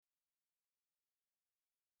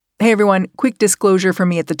Hey everyone, quick disclosure from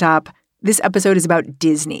me at the top. This episode is about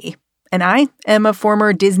Disney, and I am a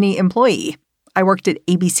former Disney employee. I worked at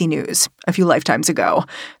ABC News a few lifetimes ago.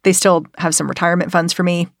 They still have some retirement funds for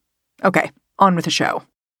me. Okay, on with the show.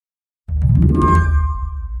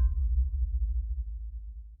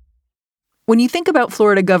 When you think about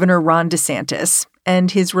Florida Governor Ron DeSantis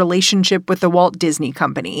and his relationship with the Walt Disney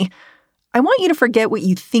Company, I want you to forget what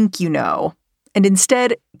you think you know, and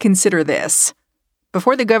instead consider this.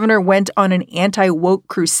 Before the governor went on an anti-woke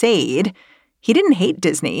crusade, he didn't hate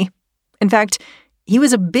Disney. In fact, he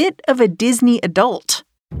was a bit of a Disney adult.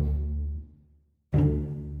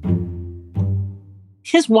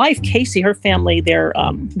 His wife, Casey, her family, they're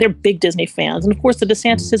big Disney fans. And of course, the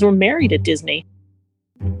DeSantises were married at Disney.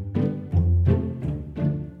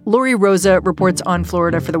 Lori Rosa reports on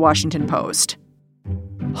Florida for The Washington Post.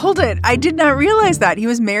 Hold it. I did not realize that. He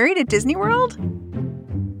was married at Disney World?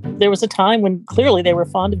 There was a time when clearly they were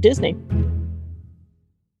fond of Disney.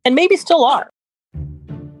 And maybe still are.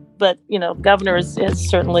 But, governor has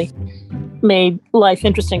certainly made life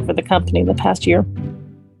interesting for the company in the past year.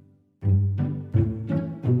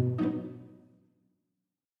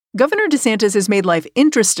 Governor DeSantis has made life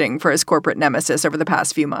interesting for his corporate nemesis over the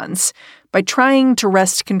past few months by trying to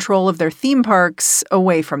wrest control of their theme parks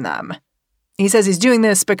away from them. He says he's doing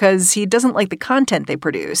this because he doesn't like the content they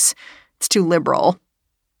produce. It's too liberal.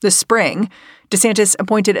 This spring, DeSantis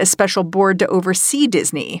appointed a special board to oversee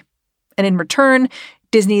Disney. And in return,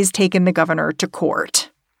 Disney's taken the governor to court.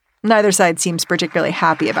 Neither side seems particularly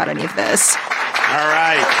happy about any of this. All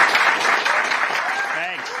right.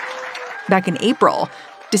 Thanks. Back in April,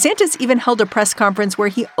 DeSantis even held a press conference where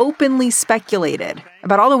he openly speculated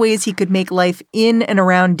about all the ways he could make life in and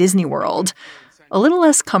around Disney World a little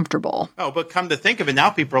less comfortable. Oh, but come to think of it, now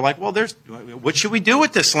people are like, well, what should we do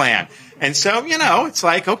with this land? And so, it's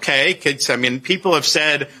like, okay, people have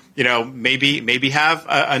said, maybe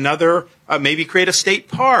have maybe create a state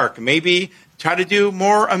park, maybe try to do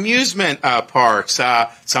more amusement parks.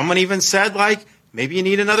 Someone even said, maybe you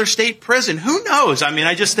need another state prison. Who knows?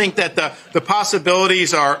 I just think that the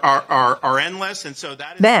possibilities are endless. And so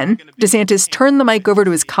that is then DeSantis turned the mic over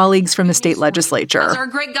to his colleagues from the state legislature. As our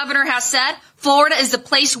great governor has said, Florida is the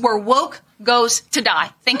place where woke goes to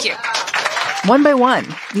die. Thank you. One by one,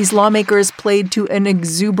 these lawmakers played to an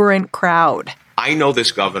exuberant crowd. I know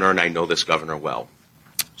this governor, and I know this governor well.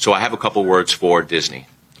 So I have a couple words for Disney.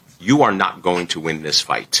 You are not going to win this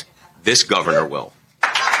fight. This governor will.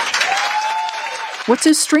 What's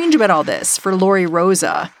so strange about all this for Lori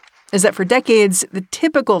Rosa is that for decades, the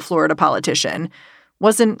typical Florida politician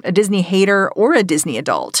wasn't a Disney hater or a Disney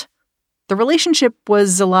adult. The relationship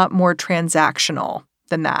was a lot more transactional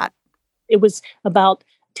than that. It was about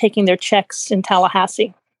taking their checks in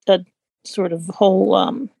Tallahassee. The sort of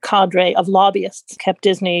whole cadre of lobbyists kept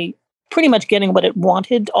Disney pretty much getting what it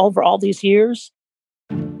wanted over all these years.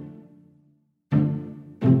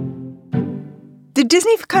 Did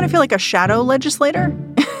Disney kind of feel like a shadow legislator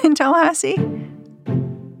in Tallahassee?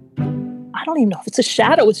 I don't even know if it's a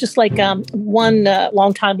shadow. It's just like one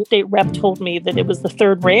longtime state rep told me that it was the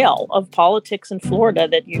third rail of politics in Florida,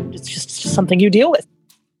 that it's just something you deal with.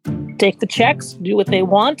 Take the checks, do what they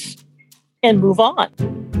want, and move on.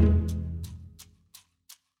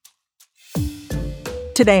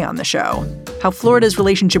 Today on the show, how Florida's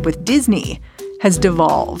relationship with Disney has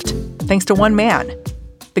devolved thanks to one man,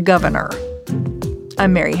 the governor.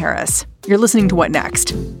 I'm Mary Harris. You're listening to What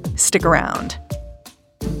Next? Stick around.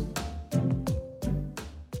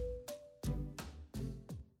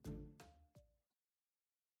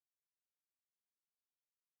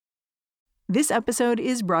 This episode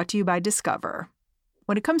is brought to you by Discover.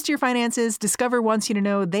 When it comes to your finances, Discover wants you to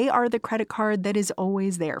know they are the credit card that is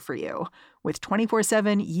always there for you. With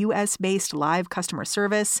 24/7 U.S.-based live customer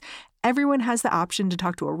service, everyone has the option to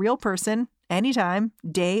talk to a real person anytime,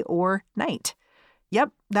 day or night.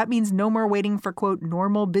 Yep, that means no more waiting for, quote,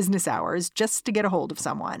 normal business hours just to get a hold of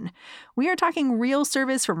someone. We are talking real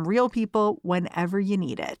service from real people whenever you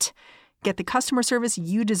need it. Get the customer service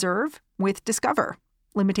you deserve with Discover.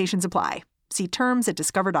 Limitations apply. See terms at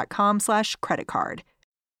discover.com/creditcard.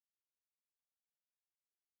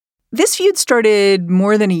 This feud started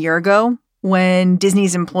more than a year ago when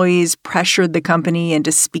Disney's employees pressured the company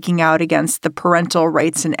into speaking out against the Parental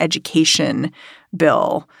Rights and Education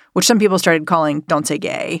bill, which some people started calling Don't Say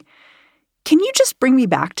Gay. Can you just bring me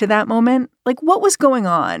back to that moment? What was going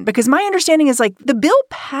on? Because my understanding is, the bill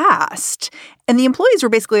passed, and the employees were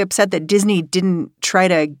basically upset that Disney didn't try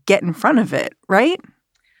to get in front of it, right?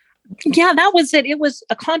 Yeah, that was it. It was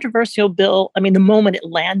a controversial bill. The moment it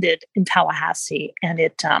landed in Tallahassee, and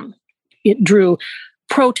it drew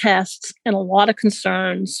protests and a lot of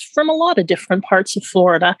concerns from a lot of different parts of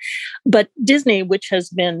Florida. But Disney, which has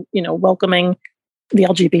been, welcoming the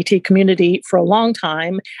LGBT community for a long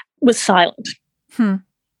time, was silent. Did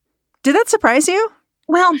that surprise you?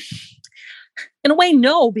 Well, in a way,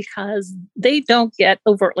 no, because they don't get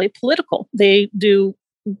overtly political. They do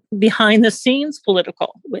behind the scenes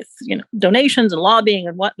political with, donations and lobbying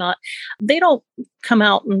and whatnot. They don't come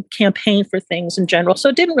out and campaign for things in general. So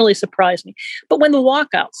it didn't really surprise me. But when the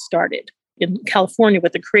walkouts started in California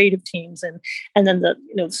with the creative teams and then the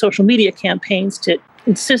social media campaigns to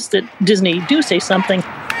insist that Disney do say something,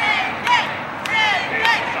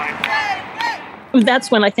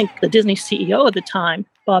 that's when I think the Disney CEO at the time,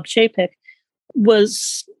 Bob Chapek,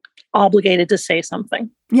 was obligated to say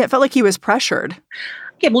something. Yeah, it felt like he was pressured.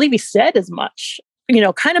 I can't believe he said as much.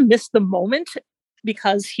 Kind of missed the moment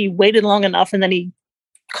because he waited long enough and then he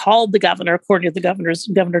called the governor, according to the Governor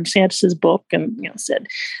DeSantis' book, and said,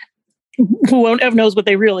 who ever knows what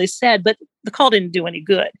they really said, but the call didn't do any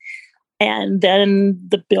good. And then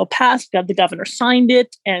the bill passed, the governor signed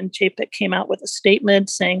it, and Chapek came out with a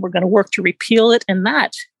statement saying we're going to work to repeal it. And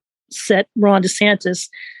that set Ron DeSantis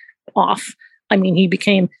off. I mean, he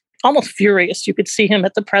became almost furious. You could see him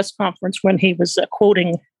at the press conference when he was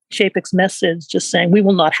quoting Chapek's message, just saying, we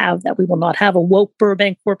will not have that. We will not have a woke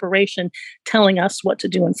Burbank corporation telling us what to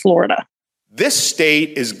do in Florida. This state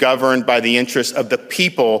is governed by the interests of the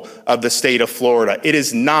people of the state of Florida. It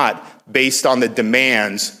is not based on the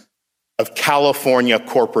demands of California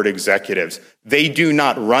corporate executives. They do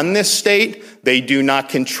not run this state. They do not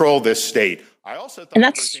control this state. And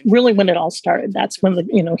that's really when it all started. That's when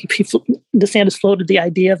DeSantis floated the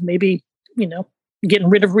idea of maybe, getting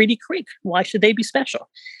rid of Reedy Creek. Why should they be special?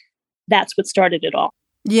 That's what started it all.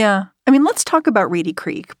 Yeah. I mean, let's talk about Reedy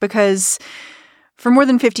Creek, because for more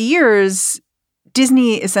than 50 years,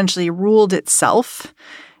 Disney essentially ruled itself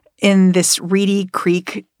in this Reedy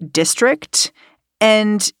Creek district.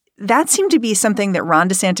 And that seemed to be something that Ron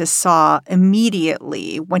DeSantis saw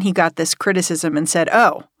immediately when he got this criticism and said,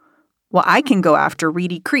 oh, well, I can go after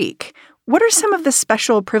Reedy Creek. What are some of the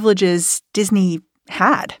special privileges Disney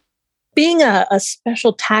had? Being a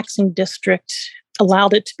special taxing district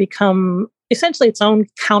allowed it to become essentially its own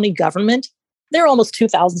county government. There are almost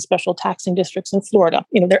 2,000 special taxing districts in Florida.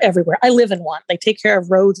 They're everywhere. I live in one. They take care of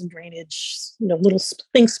roads and drainage, little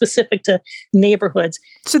things specific to neighborhoods.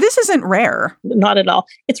 So this isn't rare. Not at all.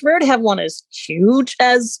 It's rare to have one as huge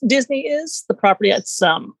as Disney is. The property, it's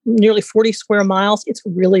nearly 40 square miles. It's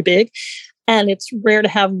really big. And it's rare to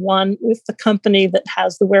have one with the company that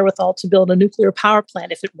has the wherewithal to build a nuclear power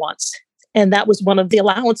plant if it wants. And that was one of the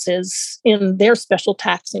allowances in their special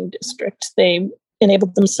taxing district. They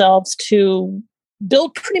enabled themselves to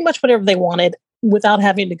build pretty much whatever they wanted without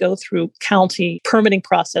having to go through county permitting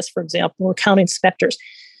process, for example, or county inspectors.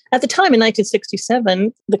 At the time in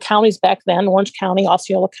 1967, the counties back then, Orange County,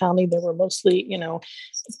 Osceola County, they were mostly,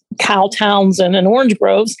 cow towns and orange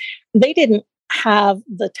groves. They didn't have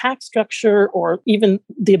the tax structure or even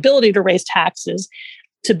the ability to raise taxes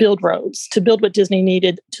to build roads, to build what Disney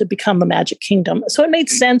needed to become a Magic Kingdom. So it made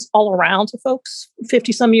sense all around to folks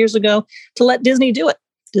 50 some years ago to let Disney do it.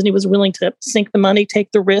 Disney was willing to sink the money,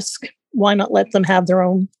 take the risk. Why not let them have their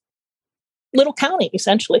own little county,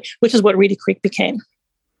 essentially, which is what Reedy Creek became.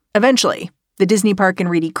 Eventually, the Disney park in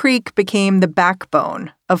Reedy Creek became the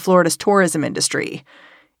backbone of Florida's tourism industry.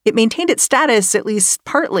 It maintained its status, at least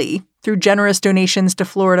partly, through generous donations to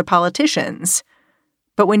Florida politicians.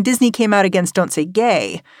 But when Disney came out against Don't Say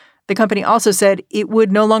Gay, the company also said it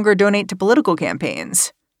would no longer donate to political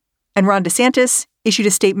campaigns. And Ron DeSantis issued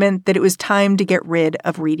a statement that it was time to get rid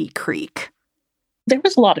of Reedy Creek. There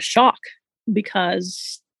was a lot of shock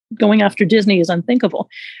because going after Disney is unthinkable.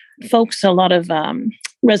 Folks, a lot of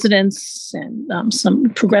residents and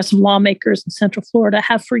some progressive lawmakers in Central Florida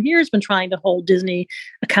have for years been trying to hold Disney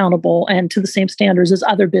accountable and to the same standards as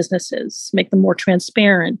other businesses, make them more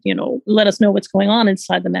transparent, let us know what's going on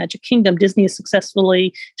inside the Magic Kingdom. Disney has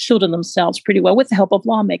successfully shielded themselves pretty well with the help of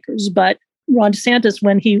lawmakers. But Ron DeSantis,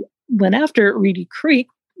 when he went after Reedy Creek,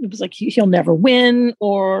 it was like he'll never win,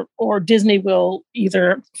 or Disney will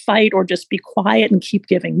either fight or just be quiet and keep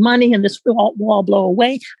giving money, and this will all blow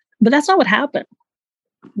away. But that's not what happened.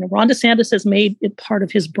 Ron DeSantis has made it part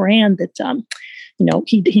of his brand that,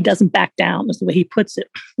 he doesn't back down, is the way he puts it.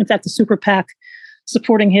 In fact, the super PAC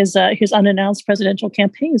supporting his unannounced presidential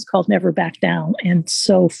campaign is called Never Back Down. And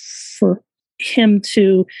so for him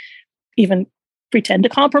to even pretend to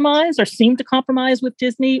compromise or seem to compromise with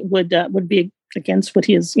Disney would be against what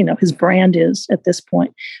his brand is at this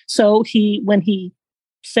point. So when he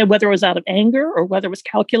said, whether it was out of anger or whether it was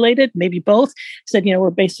calculated, maybe both, said,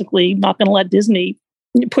 we're basically not going to let Disney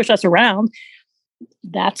push us around.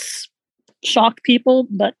 That's shocked people,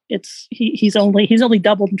 but he's only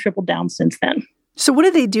doubled and tripled down since then. So what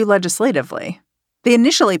did they do legislatively? They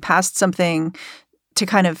initially passed something to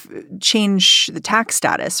kind of change the tax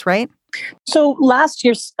status, right? So last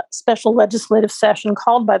year's special legislative session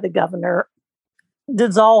called by the governor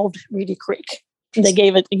dissolved Reedy Creek. They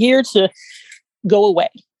gave it a year to go away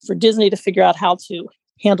for Disney to figure out how to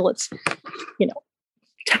handle its,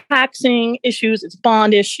 taxing issues, its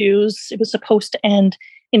bond issues. It was supposed to end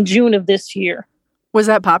in June of this year. Was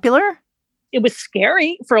that popular? It was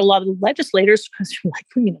scary for a lot of legislators because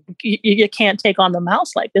you can't take on the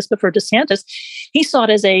mouse like this. But for DeSantis, he saw it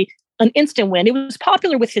as an instant win. It was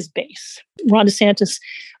popular with his base. Ron DeSantis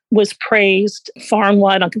was praised far and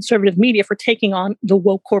wide on conservative media for taking on the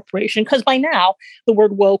woke corporation, because by now the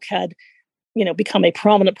word woke had, become a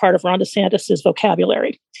prominent part of Ron DeSantis's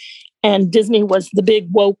vocabulary. And Disney was the big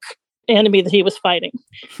woke enemy that he was fighting.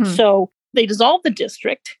 So they dissolved the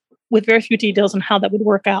district with very few details on how that would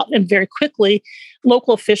work out. And very quickly,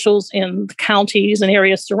 local officials in the counties and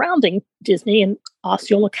areas surrounding Disney in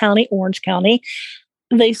Osceola County, Orange County,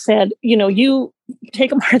 they said, you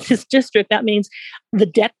take apart this district, that means the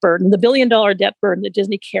debt burden, the $1 billion debt burden that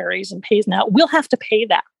Disney carries and pays now, we'll have to pay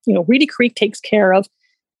that. Reedy Creek takes care of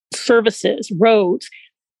services, roads.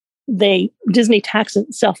 Disney taxes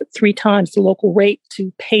itself at 3 times the local rate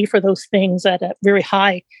to pay for those things at a very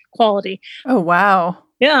high quality. Oh, wow.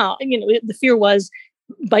 Yeah. The fear was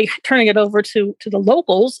by turning it over to the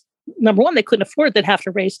locals, number one, they couldn't afford it. They'd have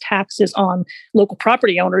to raise taxes on local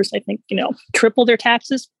property owners, I think, triple their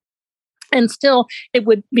taxes. And still, it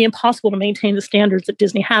would be impossible to maintain the standards that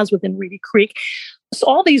Disney has within Reedy Creek. So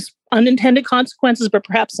all these unintended consequences, but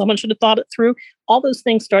perhaps someone should have thought it through, all those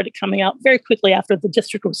things started coming out very quickly after the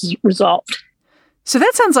district was resolved. So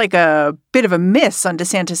that sounds like a bit of a miss on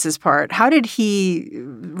DeSantis's part. How did he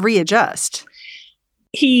readjust?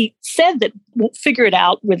 He said that we'll figure it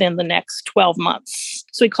out within the next 12 months.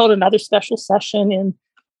 So he called another special session in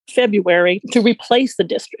February to replace the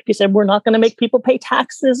district. He said, we're not going to make people pay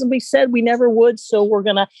taxes. And we said we never would. So we're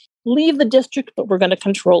going to leave the district, but we're going to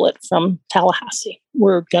control it from Tallahassee.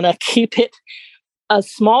 We're going to keep it a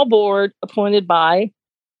small board appointed by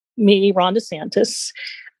me, Ron DeSantis,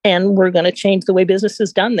 and we're going to change the way business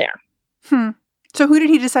is done there. So who did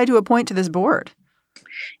he decide to appoint to this board?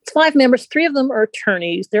 It's 5 members. 3 of them are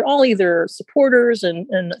attorneys. They're all either supporters, and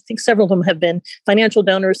I think several of them have been financial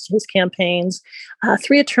donors to his campaigns.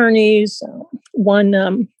 3 attorneys, one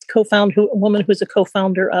a woman who's a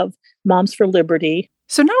co-founder of Moms for Liberty.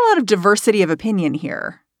 So not a lot of diversity of opinion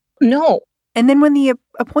here. No. And then when the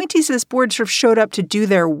appointees to this board sort of showed up to do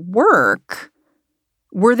their work,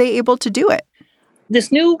 were they able to do it?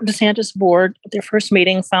 This new DeSantis board, their first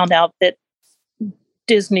meeting, found out that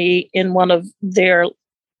Disney, in one of their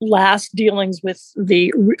last dealings with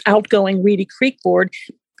the outgoing Reedy Creek board,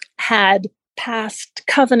 had passed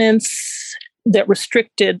covenants that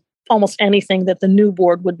restricted almost anything that the new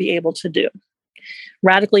board would be able to do.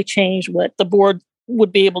 Radically changed what the board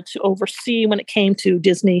would be able to oversee when it came to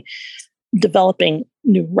Disney developing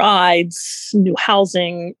new rides, new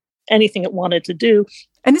housing, anything it wanted to do.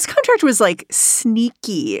 And this contract was like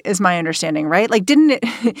sneaky, is my understanding, right? Like, didn't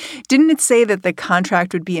it say that the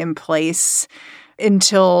contract would be in place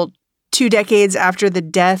until 2 decades after the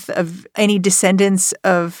death of any descendants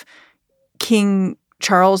of King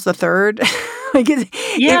Charles III?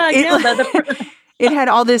 It had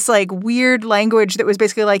all this like weird language that was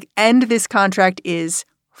basically like, and this contract is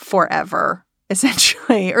forever,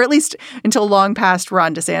 essentially, or at least until long past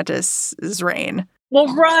Ron DeSantis' reign. Well,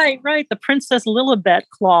 right. The Princess Lilibet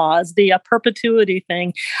clause, the perpetuity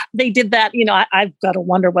thing. They did that. I've got to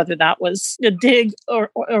wonder whether that was a dig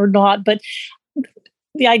or not. But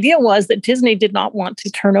the idea was that Disney did not want to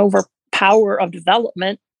turn over power of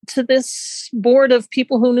development to this board of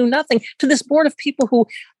people who knew nothing, to this board of people who,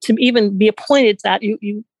 to even be appointed that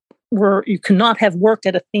you could not have worked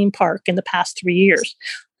at a theme park in the past 3 years.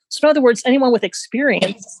 So in other words, anyone with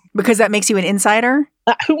experience. Because that makes you an insider?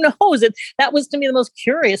 Who knows? That was, to me, the most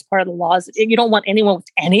curious part of the law. Is you don't want anyone with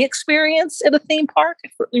any experience at a theme park,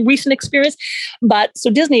 recent experience. But so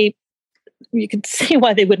Disney, you could see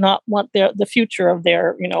why they would not want the future of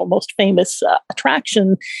their most famous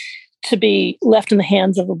attraction to be left in the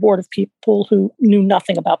hands of a board of people who knew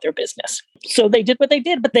nothing about their business. So they did what they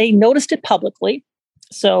did, but they noticed it publicly.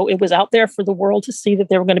 So it was out there for the world to see that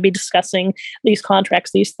they were going to be discussing these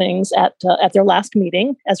contracts, these things at their last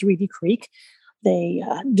meeting as Reedy Creek. They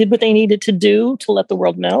did what they needed to do to let the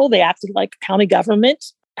world know. They acted like county government,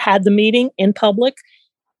 had the meeting in public,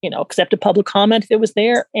 accepted public comment if it was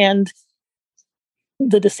there. And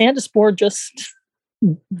the DeSantis board just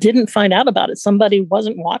didn't find out about it. Somebody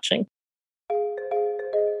wasn't watching.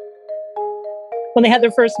 When they had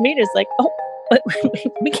their first meeting, it's like, oh, but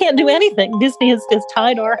we can't do anything. Disney has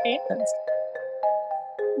tied our hands.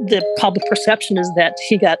 The public perception is that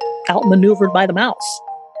he got outmaneuvered by the mouse.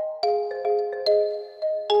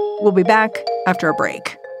 We'll be back after a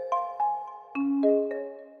break.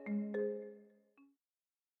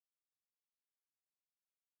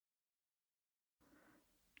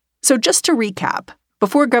 So just to recap,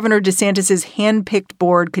 before Governor DeSantis' hand-picked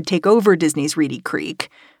board could take over Disney's Reedy Creek,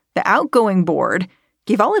 the outgoing board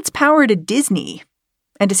gave all its power to Disney.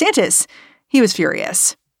 And DeSantis, he was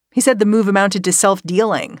furious. He said the move amounted to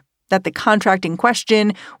self-dealing, that the contract in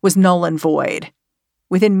question was null and void.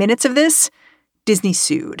 Within minutes of this, Disney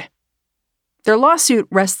sued. Their lawsuit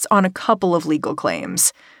rests on a couple of legal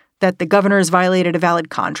claims, that the governors violated a valid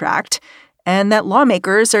contract, and that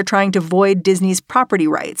lawmakers are trying to void Disney's property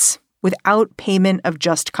rights without payment of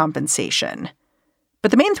just compensation. But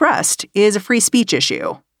the main thrust is a free speech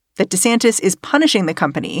issue, that DeSantis is punishing the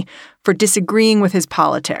company for disagreeing with his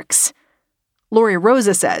politics. Lori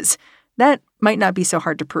Rosa says that might not be so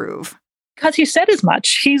hard to prove. Because he said as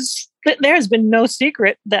much. There has been no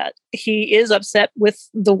secret that he is upset with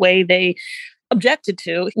the way they objected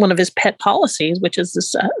to one of his pet policies, which is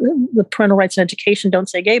this the parental rights and education don't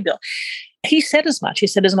say gay bill. He said as much. He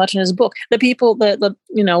said as much in his book. The people, the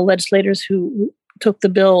legislators who took the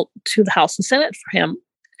bill to the House and Senate for him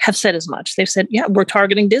have said as much. They've said, yeah, we're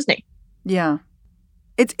targeting Disney. Yeah.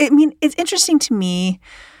 It's interesting to me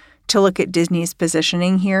to look at Disney's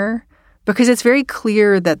positioning here because it's very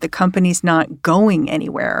clear that the company's not going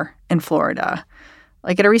anywhere in Florida.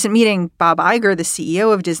 Like at a recent meeting, Bob Iger, the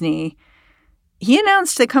CEO of Disney, he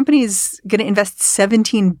announced the company's going to invest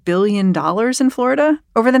 $17 billion in Florida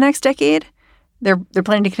over the next decade. They're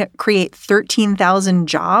planning to create 13,000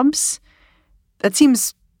 jobs. That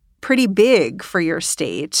seems pretty big for your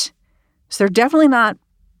state. So they're definitely not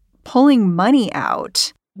pulling money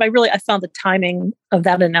out. I found the timing of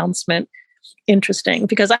that announcement interesting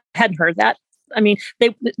because I hadn't heard that. I mean,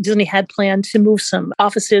 Disney had planned to move some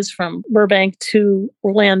offices from Burbank to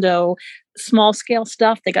Orlando, small scale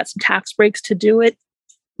stuff. They got some tax breaks to do it.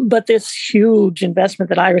 But this huge investment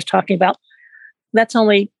that I was talking about, that's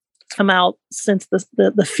only come out since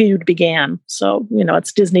the feud began. So,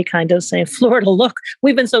 it's Disney kind of saying, Florida, look,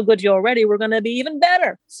 we've been so good to you already. We're going to be even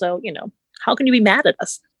better. So, how can you be mad at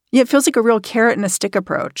us? Yeah, it feels like a real carrot and a stick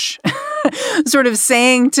approach. Sort of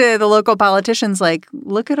saying to the local politicians, like,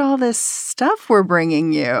 look at all this stuff we're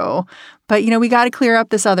bringing you. But, we got to clear up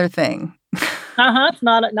this other thing. It's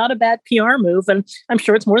not a bad PR move. And I'm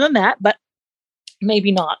sure it's more than that, but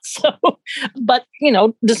maybe not. So, but,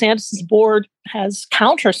 DeSantis' board has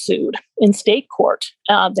countersued in state court.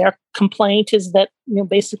 Their complaint is that,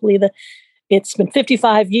 basically it's been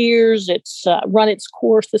 55 years. It's run its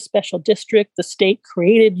course, the special district. The state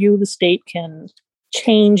created you. The state can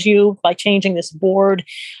change you by changing this board.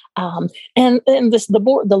 The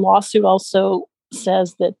lawsuit also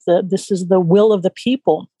says that this is the will of the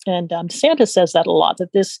people. And DeSantis says that a lot,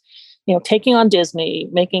 that this, taking on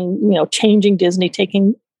Disney, changing Disney,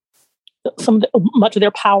 taking much of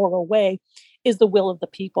their power away is the will of the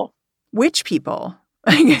people. Which people,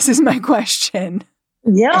 I guess is my question.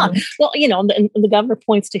 Yeah. Well, the governor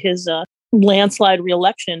points to his landslide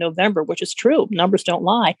reelection in November, which is true. Numbers don't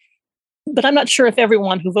lie. But I'm not sure if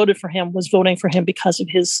everyone who voted for him was voting for him because of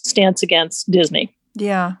his stance against Disney.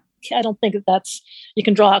 Yeah. I don't think you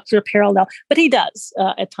can draw a clear parallel, but he does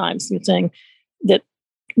at times, saying that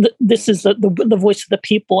this is the voice of the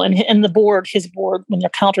people, and the board, his board, when they're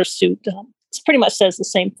countersued, pretty much says the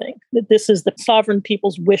same thing, that this is the sovereign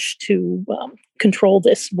people's wish to control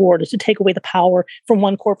this board, is to take away the power from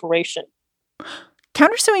one corporation.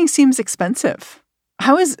 Countersuing seems expensive.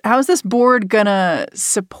 How is this board gonna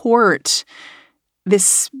support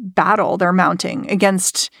this battle they're mounting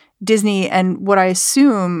against Disney and what I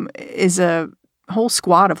assume is a whole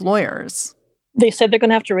squad of lawyers? They said they're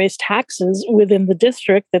going to have to raise taxes within the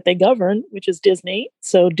district that they govern, which is Disney.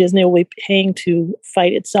 So Disney will be paying to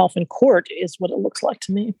fight itself in court, is what it looks like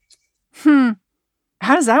to me. How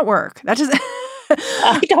does that work? That just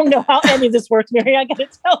I don't know how any of this works, Mary. I got to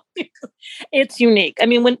tell you, it's unique. I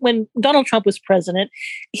mean, when Donald Trump was president,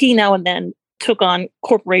 he now and then took on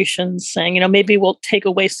corporations saying, maybe we'll take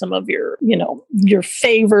away some of your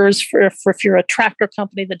favors for if you're a tractor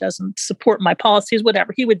company that doesn't support my policies,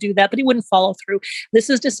 whatever. He would do that, but he wouldn't follow through.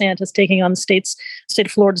 This is DeSantis taking on the state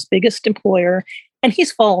of Florida's biggest employer, and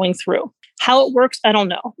he's following through. How it works, I don't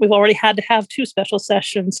know. We've already had to have 2 special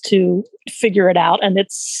sessions to figure it out, and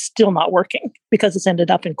it's still not working because it's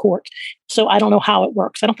ended up in court. So I don't know how it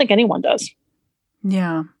works. I don't think anyone does.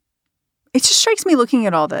 Yeah. It just strikes me looking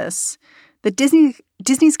at all this that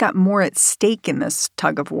Disney's got more at stake in this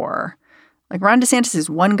tug of war. Like Ron DeSantis is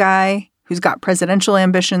one guy who's got presidential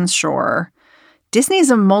ambitions, sure. Disney's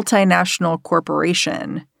a multinational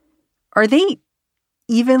corporation. Are they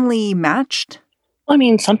evenly matched? I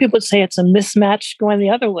mean, some people would say it's a mismatch going the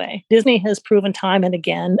other way. Disney has proven time and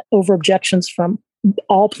again, over objections from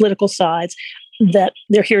all political sides, that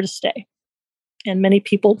they're here to stay. And many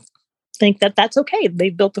people think that that's okay.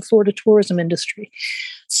 They've built the Florida tourism industry.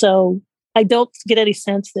 So I don't get any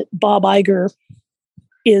sense that Bob Iger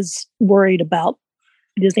is worried about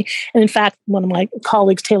Disney. And in fact, one of my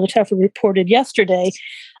colleagues, Taylor Teffer, reported yesterday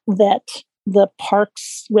that the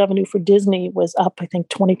parks revenue for Disney was up, I think,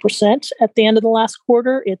 20% at the end of the last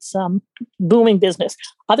quarter. It's booming business.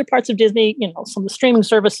 Other parts of Disney, some of the streaming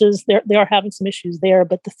services, they are having some issues there,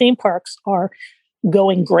 but the theme parks are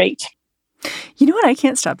going great. You know what I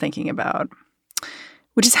can't stop thinking about,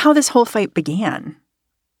 which is how this whole fight began.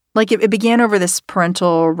 Like it began over this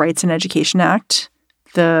Parental Rights and Education Act,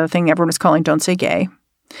 the thing everyone was calling Don't Say Gay.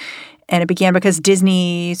 And it began because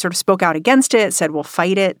Disney sort of spoke out against it, said, we'll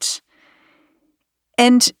fight it.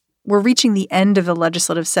 And we're reaching the end of the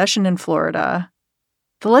legislative session in Florida.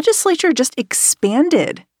 The legislature just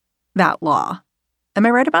expanded that law. Am I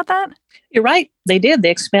right about that? You're right. They did. They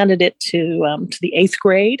expanded it to the 8th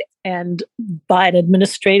grade. And by an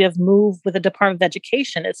administrative move with the Department of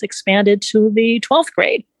Education, it's expanded to the 12th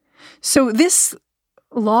grade. So this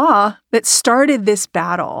law that started this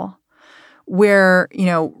battle where,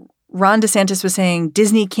 Ron DeSantis was saying,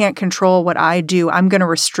 Disney can't control what I do. I'm going to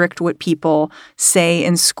restrict what people say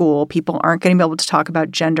in school. People aren't going to be able to talk about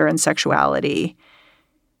gender and sexuality.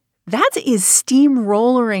 That is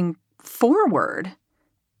steamrollering forward.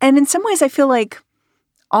 And in some ways, I feel like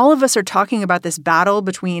all of us are talking about this battle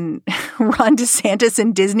between Ron DeSantis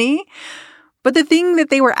and Disney. But the thing that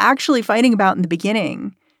they were actually fighting about in the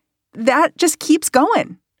beginning, that just keeps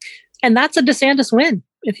going. And that's a DeSantis win,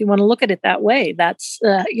 if you want to look at it that way. That's,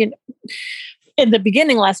 in the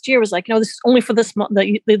beginning last year was like, this is only for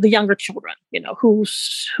the younger children, who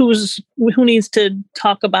needs to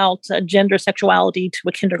talk about gender sexuality to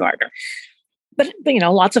a kindergartner. But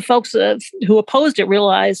lots of folks who opposed it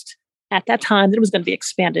realized at that time that it was going to be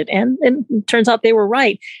expanded. And it turns out they were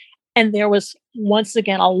right. And there was, once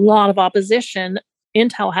again, a lot of opposition in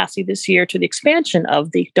Tallahassee this year to the expansion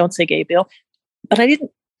of the Don't Say Gay bill. But I didn't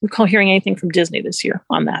recall hearing anything from Disney this year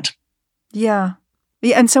on that. Yeah.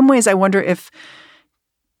 In some ways, I wonder if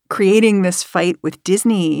creating this fight with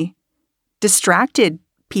Disney distracted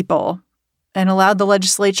people and allowed the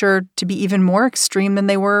legislature to be even more extreme than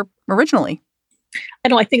they were originally.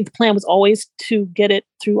 I think the plan was always to get it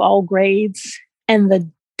through all grades. And the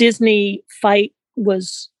Disney fight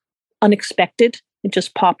was unexpected. It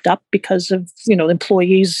just popped up because of,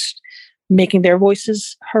 employees making their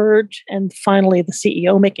voices heard. And finally, the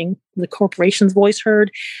CEO making the corporation's voice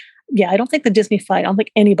heard. Yeah, I don't think the Disney fight, I don't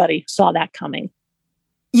think anybody saw that coming.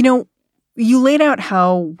 You laid out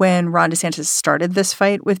how when Ron DeSantis started this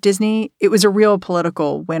fight with Disney, it was a real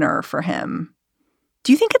political winner for him.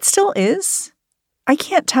 Do you think it still is? I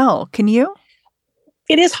can't tell. Can you?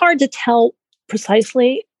 It is hard to tell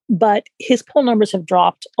precisely, but his poll numbers have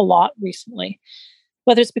dropped a lot recently.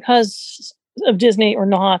 Whether it's because of Disney or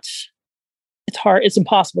not, it's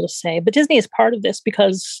impossible to say. But Disney is part of this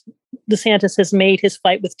because DeSantis has made his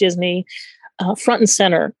fight with Disney front and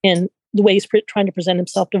center in the way he's trying to present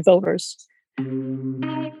himself to voters.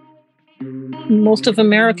 Most of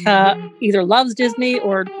America either loves Disney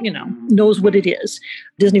or, knows what it is.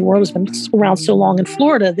 Disney World has been around so long in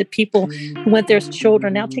Florida that people who went there as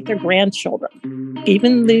children now take their grandchildren.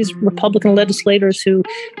 Even these Republican legislators who,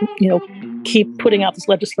 keep putting out this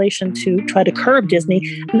legislation to try to curb Disney,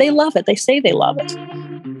 they love it. They say they love it.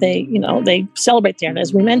 They celebrate there. And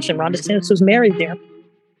as we mentioned, Ron DeSantis was married there.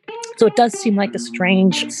 So it does seem like a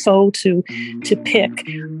strange foe to pick.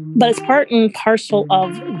 But it's part and parcel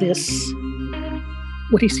of this,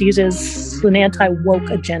 what he sees as an anti-woke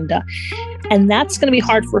agenda. And that's going to be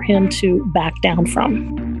hard for him to back down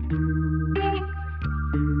from.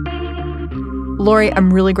 Lori,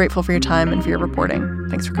 I'm really grateful for your time and for your reporting.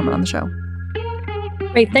 Thanks for coming on the show.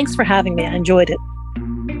 Great. Thanks for having me. I enjoyed it.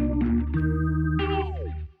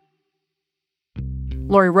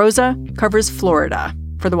 Lori Rosa covers Florida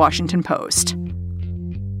for The Washington Post.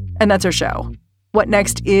 And that's our show. What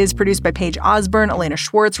Next is produced by Paige Osborne, Elena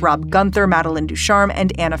Schwartz, Rob Gunther, Madeline Ducharme,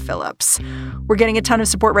 and Anna Phillips. We're getting a ton of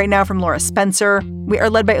support right now from Laura Spencer. We are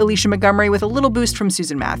led by Alicia Montgomery with a little boost from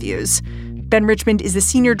Susan Matthews. Ben Richmond is the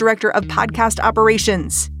Senior Director of Podcast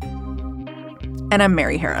Operations. And I'm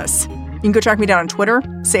Mary Harris. You can go track me down on Twitter,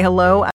 say hello